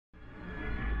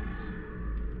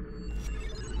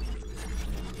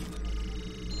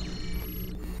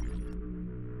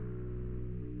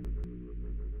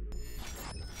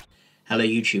Hello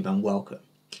YouTube and welcome.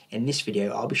 In this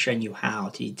video I'll be showing you how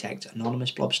to detect anonymous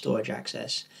blob storage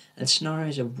access and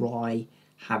scenarios of why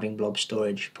having blob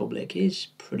storage public is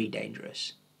pretty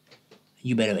dangerous.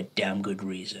 You better have a damn good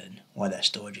reason why that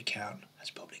storage account has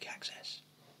public access.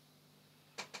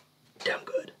 Damn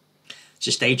good.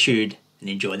 So stay tuned and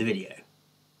enjoy the video.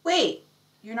 Wait,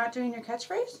 you're not doing your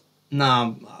catchphrase?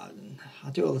 No, I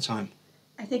do it all the time.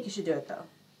 I think you should do it though.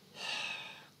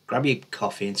 Grab your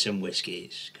coffee and some whiskey,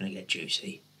 it's gonna get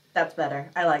juicy. That's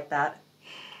better. I like that.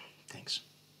 Thanks.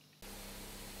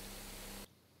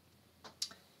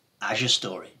 Azure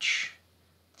Storage.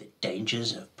 The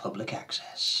dangers of public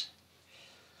access.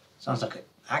 Sounds like an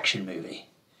action movie.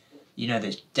 You know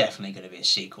there's definitely going to be a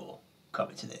sequel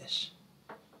coming to this.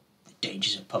 The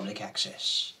dangers of public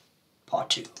access. Part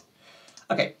 2.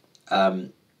 Okay,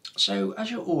 so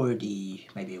as you're already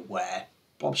maybe aware,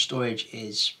 blob storage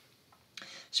is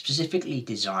specifically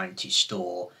designed to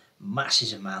store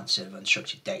massive amounts of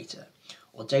unstructured data,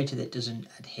 or data that doesn't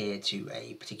adhere to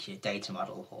a particular data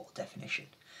model or definition,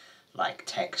 like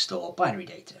text or binary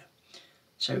data.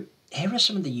 So here are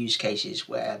some of the use cases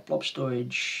where blob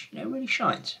storage really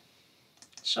shines.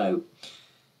 So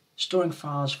storing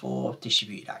files for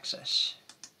distributed access,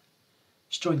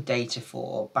 storing data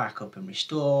for backup and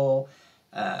restore,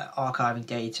 archiving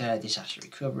data, disaster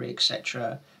recovery,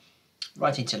 etc.,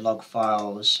 writing to log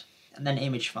files, and then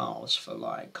image files for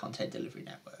like content delivery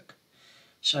network.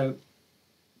 So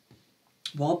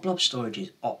while blob storage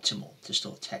is optimal to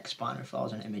store text, binary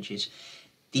files and images,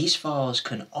 these files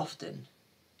can often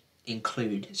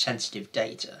include sensitive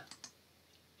data.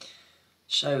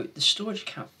 So the storage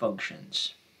account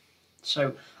functions.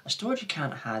 So a storage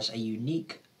account has a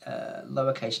unique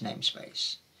lowercase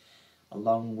namespace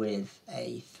along with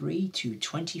a 3 to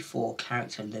 24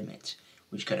 character limit,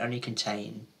 which can only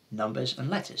contain numbers and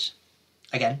letters.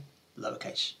 Again,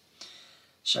 lowercase.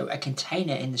 So a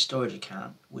container in the storage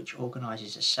account, which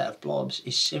organizes a set of blobs,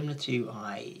 is similar to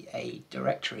a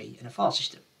directory in a file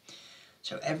system.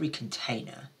 So every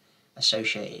container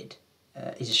associated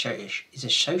is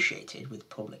associated with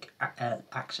public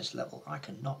access level. I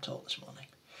cannot talk this morning.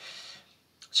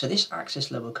 So this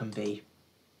access level can be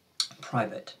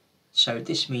private. So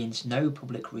this means no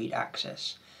public read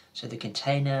access. So the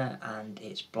container and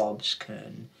its blobs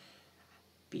can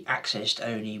be accessed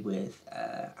only with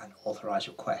an authorized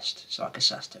request, so like a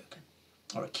SAS token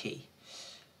or a key.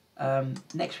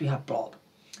 Next we have blob.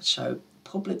 So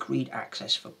public read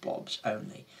access for blobs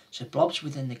only. So blobs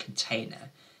within the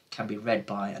container can be read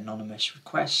by anonymous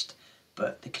request,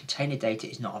 but the container data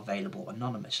is not available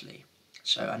anonymously.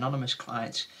 So anonymous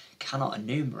clients cannot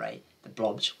enumerate the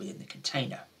blobs within the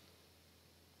container.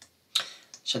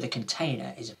 So the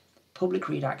container is a public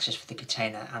read access for the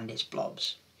container and its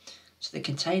blobs. So the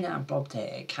container and blob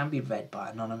data can be read by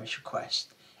anonymous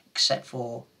request, except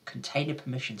for container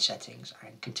permission settings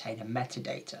and container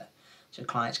metadata. So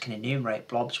clients can enumerate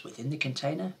blobs within the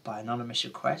container by anonymous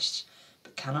requests,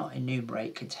 but cannot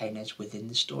enumerate containers within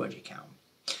the storage account.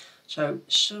 So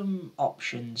some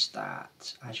options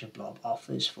that Azure Blob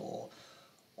offers for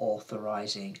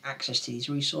authorizing access to these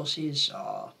resources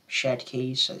are shared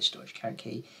keys, so the storage account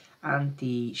key, and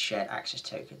the shared access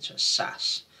token, so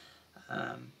SAS.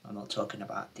 I'm not talking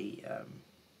about the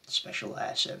special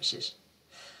air services.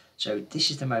 So this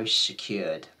is the most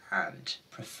secured and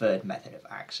preferred method of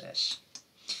access.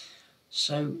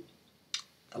 So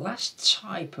the last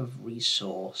type of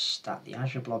resource that the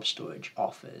Azure Blob Storage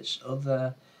offers,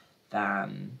 other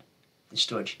than the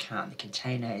storage account, the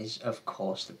container, is of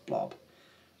course the blob.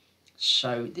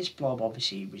 So this blob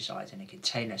obviously resides in a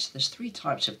container. So there's 3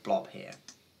 types of blob here.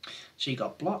 So you've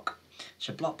got block.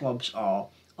 So block blobs are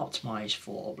optimized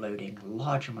for uploading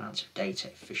large amounts of data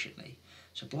efficiently.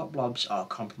 So block blobs are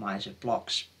comprised of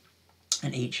blocks,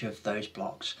 and each of those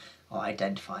blocks are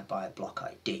identified by a block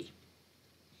ID.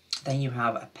 Then you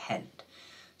have append.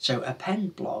 So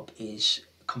append blob is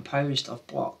composed of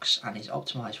blocks and is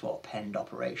optimized for append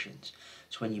operations.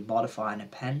 So when you modify an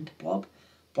append blob,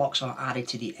 blocks are added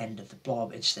to the end of the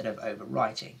blob instead of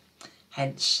overwriting.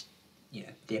 Hence,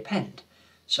 the append.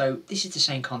 So this is the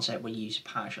same concept when you use a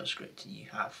PowerShell script and you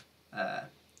have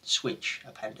switch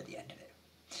append at the end of it.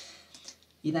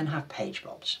 You then have page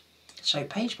blobs. So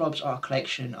page blobs are a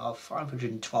collection of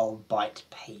 512 byte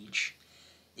page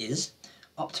is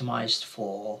optimized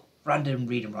for random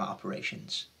read and write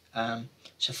operations.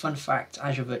 So fun fact,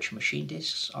 Azure Virtual Machine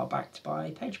disks are backed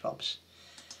by page blobs.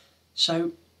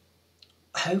 So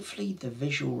hopefully the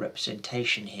visual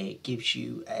representation here gives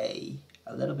you a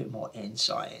little bit more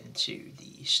insight into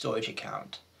the storage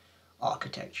account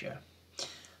architecture.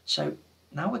 So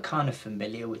now we're kind of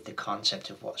familiar with the concept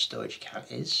of what storage account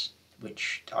is,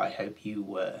 which I hope you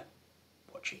were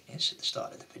watching this at the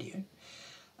start of the video.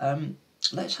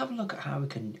 Let's have a look at how we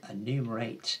can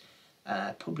enumerate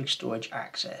public storage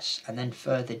access and then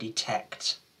further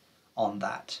detect on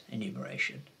that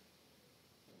enumeration.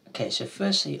 Okay, so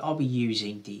firstly I'll be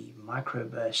using the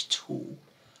microburst tool,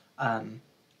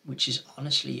 which is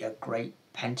honestly a great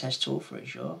pen test tool for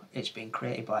Azure. It's been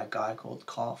created by a guy called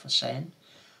Carl Fasen.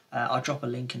 I'll drop a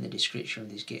link in the description of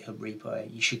this GitHub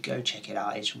repo. You should go check it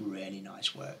out. It's really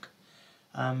nice work.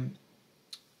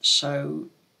 So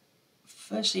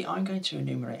firstly, I'm going to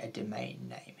enumerate a domain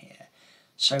name here.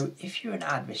 So if you're an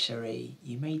adversary,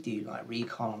 you may do like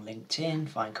recon on LinkedIn,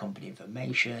 find company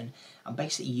information, and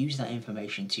basically use that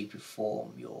information to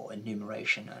perform your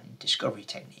enumeration and discovery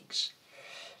techniques.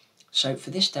 So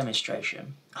for this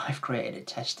demonstration, I've created a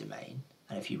test domain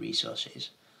and a few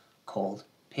resources called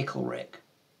PickleRick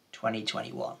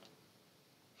 2021.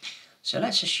 So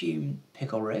let's assume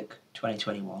PickleRick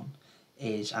 2021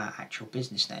 is our actual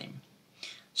business name.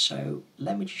 So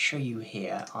let me just show you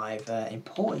here. I've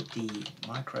imported the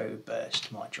microburst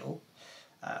module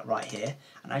right here,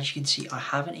 and as you can see, I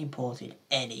haven't imported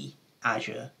any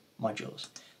Azure modules.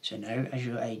 So no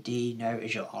Azure AD, no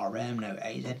Azure RM, no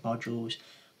AZ modules,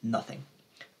 nothing.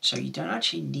 So you don't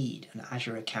actually need an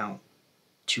Azure account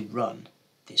to run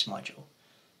this module,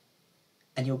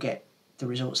 and you'll get the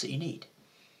results that you need.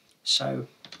 So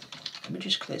let me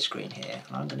just clear screen here,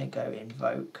 and I'm going to go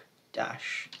invoke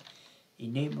dash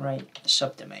enumerate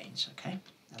subdomains, okay?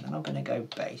 And then I'm going to go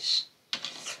base,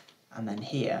 and then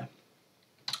here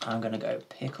I'm going to go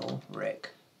PickleRick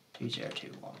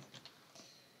 2021,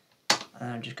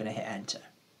 and I'm just going to hit enter.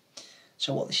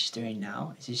 So what this is doing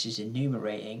now is this is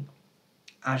enumerating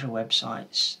Azure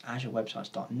websites,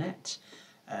 azurewebsites.net,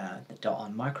 the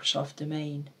 .on Microsoft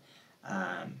domain.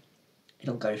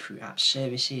 It'll go through app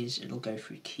services, it'll go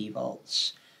through key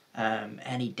vaults,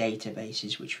 any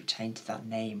databases which retain to that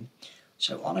name.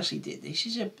 So honestly, this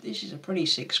is a pretty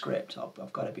sick script.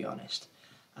 I've got to be honest.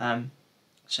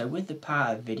 So with the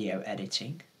power of video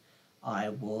editing, I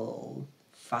will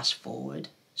fast forward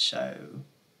so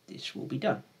this will be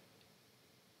done.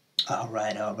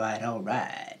 Alright.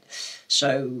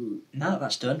 So now that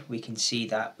that's done, we can see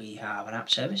that we have an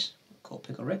app service called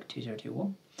PickleRick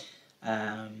 2021.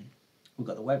 We've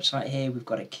got the website here, we've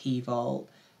got a key vault,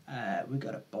 we've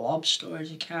got a Blob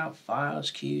storage account, files,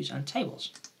 queues, and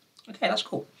tables. Okay, that's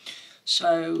cool.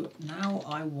 So now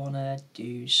I want to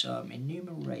do some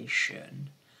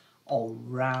enumeration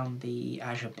around the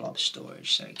Azure Blob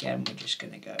storage. So again, we're just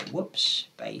going to go whoops,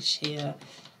 base here,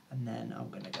 and then I'm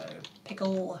going to go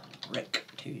PickleRick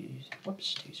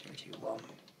 2021.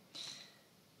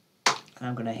 And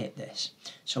I'm going to hit this.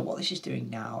 So what this is doing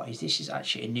now is this is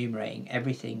actually enumerating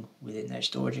everything within those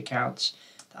storage accounts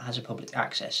that has a public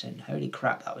access, and holy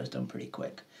crap, that was done pretty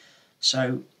quick.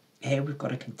 So here we've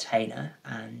got a container,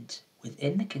 and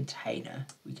within the container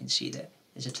we can see that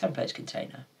there's a templates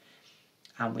container,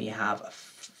 and we have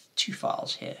two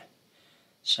files here.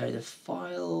 So the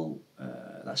file,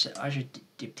 that's an Azure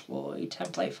deploy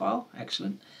template file,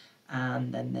 excellent.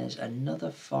 And then there's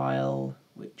another file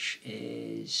which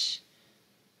is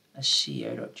a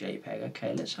co.jpg.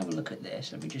 Okay, let's have a look at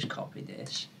this. Let me just copy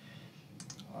this.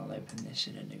 I'll open this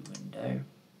in a new window.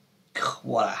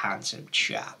 What a handsome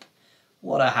chap.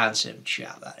 What a handsome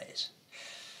chap that is.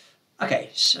 Okay,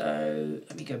 so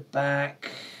let me go back.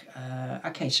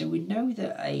 Okay, so we know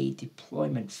that a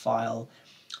deployment file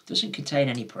doesn't contain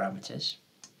any parameters.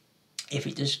 If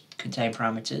it does contain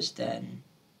parameters, then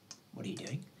what are you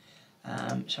doing?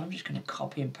 So I'm just going to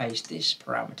copy and paste this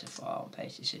parameter file and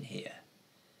paste this in here.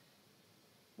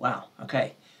 Wow,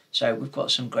 okay, so we've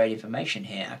got some great information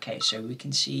here. Okay, so we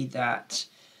can see that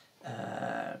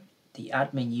the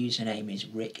admin username is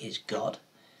rickisgod.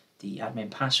 The admin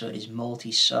password is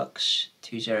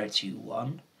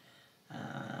multisucks2021.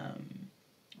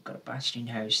 I've got a bastion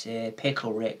host here,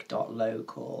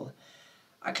 picklerick.local.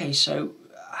 Okay, so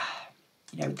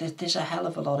you know, there's a hell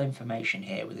of a lot of information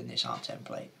here within this ARM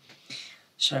template.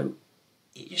 So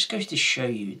it just goes to show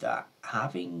you that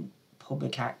having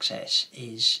public access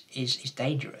is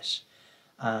dangerous.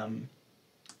 You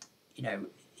know,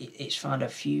 it's found a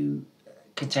few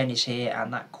containers here,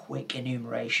 and that quick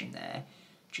enumeration there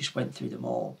just went through them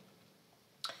all.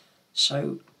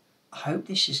 So I hope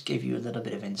this has give you a little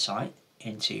bit of insight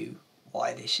into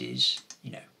why this is,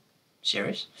 you know,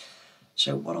 serious.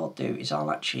 So what I'll do is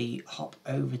I'll actually hop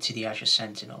over to the Azure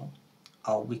Sentinel.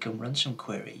 We can run some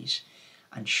queries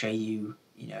and show you,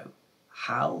 you know,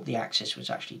 how the access was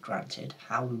actually granted,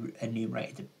 how we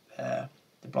enumerated the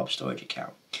Blob storage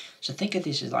account. So think of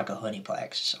this as like a honeypot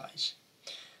exercise.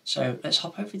 So let's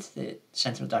hop over to the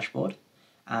Sentinel dashboard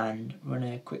and run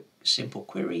a quick simple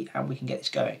query and we can get this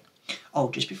going. Oh,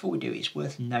 just before we do, it's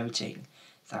worth noting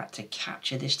that to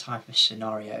capture this type of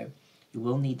scenario, you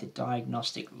will need the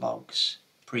diagnostic logs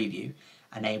preview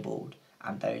enabled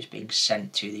and those being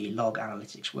sent to the log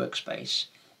analytics workspace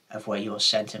of where your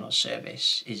Sentinel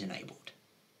service is enabled.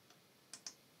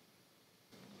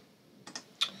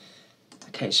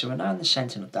 Okay, so we're now in the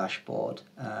Sentinel dashboard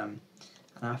and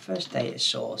our first data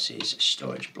source is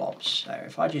storage blobs. So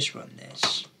if I just run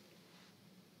this,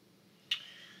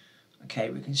 okay,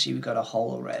 we can see we've got a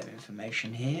whole array of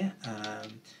information here.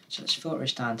 So let's filter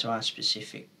this down to our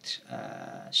specific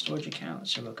storage account.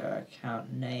 So we'll go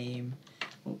account name,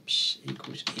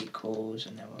 equals,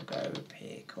 and then we'll go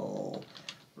pickle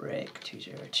Rick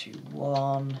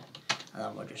 2021, and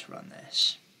then we'll just run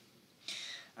this.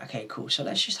 Okay, cool. So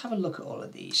let's just have a look at all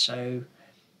of these. So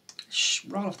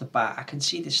right off the bat, I can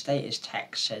see the status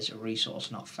text says a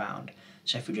resource not found.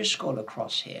 So if we just scroll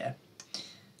across here,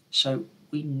 so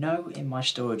we know in my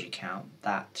storage account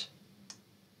that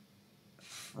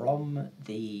from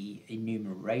the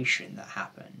enumeration that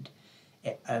happened,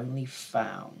 it only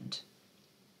found,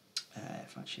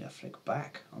 if actually I flick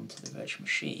back onto the virtual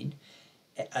machine,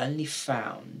 it only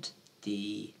found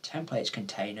the templates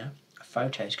container, a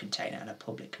photos container, and a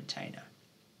public container.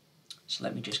 So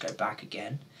let me just go back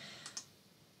again.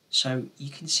 So you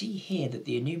can see here that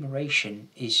the enumeration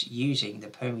is using the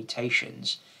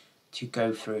permutations to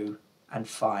go through and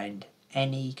find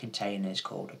any containers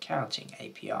called accounting,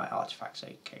 API, artifacts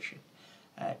location,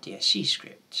 DSC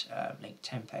script, link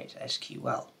template,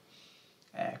 SQL,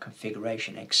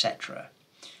 configuration, etc.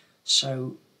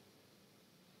 So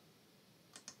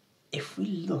if we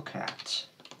look at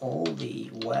all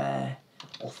the where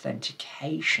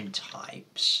authentication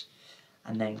types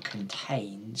and then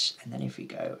contains, and then if we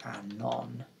go and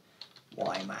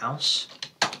non-y mouse,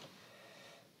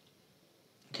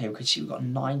 okay, we can see we've got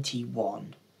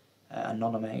 91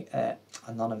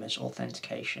 anonymous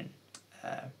authentication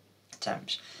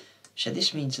attempts. So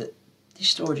this means that this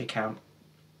storage account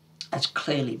has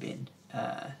clearly been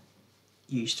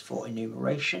used for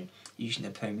enumeration using the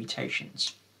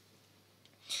permutations.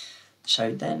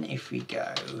 So then if we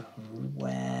go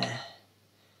where,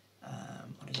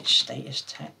 what is it, status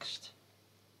text,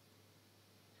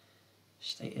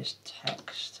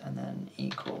 and then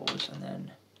equals, and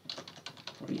then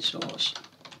resource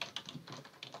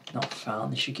not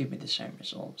found, this should give me the same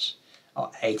results.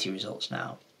 Oh, 80 results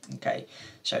now. Okay,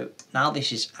 so now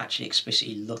this is actually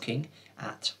explicitly looking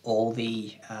at all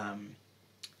the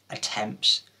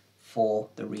attempts for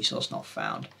the resource not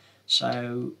found.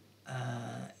 So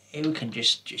here we can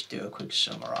just do a quick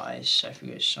summarize. So if we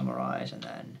go summarize and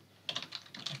then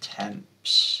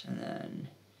attempts and then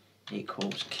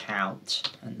equals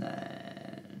count and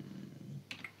then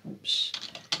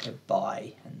go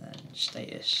by and then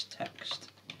status text.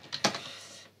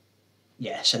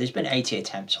 Yeah, so there's been 80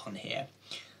 attempts on here.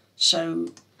 So,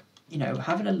 you know,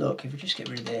 having a look, if we just get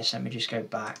rid of this, let me just go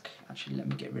back. Actually, let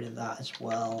me get rid of that as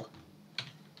well.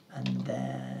 And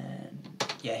then,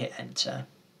 yeah, hit enter.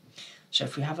 So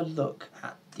if we have a look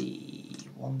at the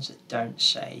ones that don't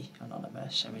say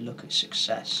anonymous, and we look at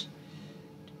success.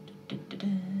 Okay,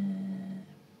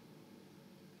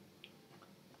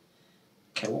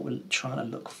 what we're trying to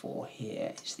look for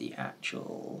here is the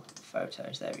actual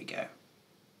photos. There we go.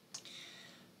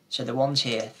 So the ones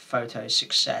here, photos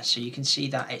success. So you can see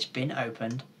that it's been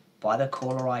opened by the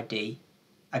caller ID.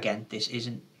 Again, this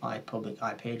isn't my public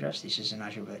IP address. This is an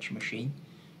Azure virtual machine.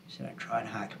 So don't try and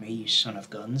hack me, you son of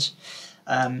guns.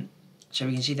 So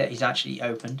we can see that he's actually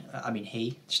opened.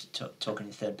 Talking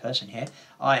in third person here.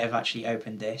 I have actually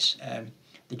opened this.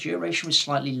 The duration was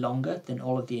slightly longer than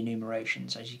all of the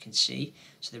enumerations, as you can see.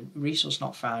 So the resource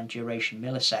not found duration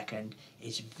millisecond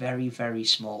is very, very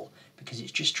small because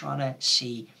it's just trying to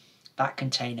see that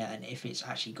container and if it's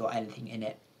actually got anything in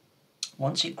it.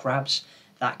 Once it grabs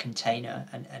that container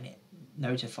and it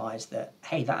notifies that,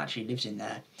 hey, that actually lives in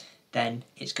there, then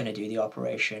it's going to do the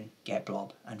operation get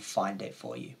blob and find it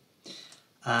for you.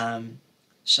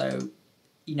 So,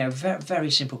 you know, very,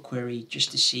 very simple query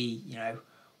just to see, you know,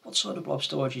 what sort of blob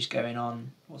storage is going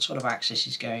on, what sort of access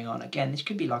is going on. Again, this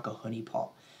could be like a honeypot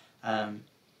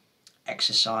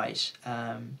exercise.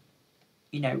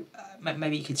 You know,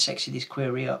 maybe you could sexy this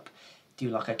query up, do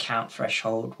like a count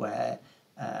threshold where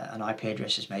an IP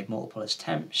address has made multiple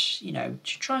attempts, you know,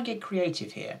 to try and get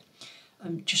creative here.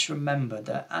 Just remember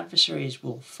that adversaries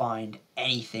will find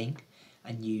anything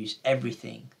and use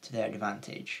everything to their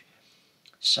advantage.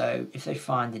 So if they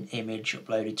find an image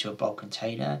uploaded to a Blob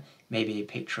container, maybe a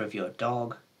picture of your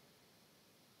dog,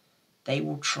 they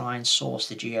will try and source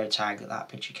the geotag that that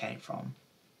picture came from.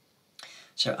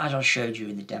 So as I showed you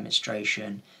in the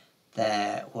demonstration,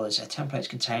 there was a templates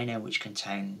container which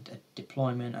contained a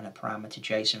deployment and a parameter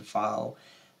JSON file.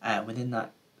 Within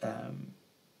that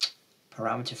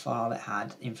parameter file, it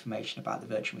had information about the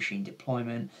virtual machine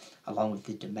deployment, along with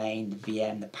the domain, the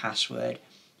VM, the password.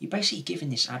 You're basically giving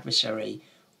this adversary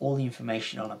all the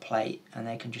information on a plate, and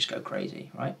they can just go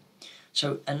crazy, right?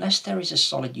 So unless there is a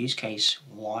solid use case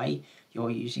why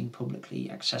you're using publicly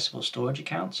accessible storage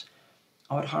accounts,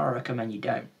 I would highly recommend you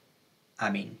don't. I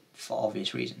mean, for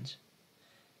obvious reasons.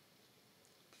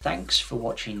 Thanks for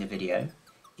watching the video.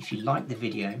 If you like the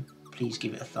video, please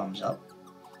give it a thumbs up.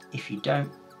 If you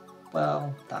don't,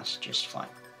 well, that's just fine.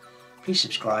 Please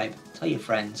subscribe, tell your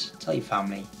friends, tell your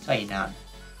family, tell your nan.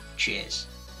 Cheers.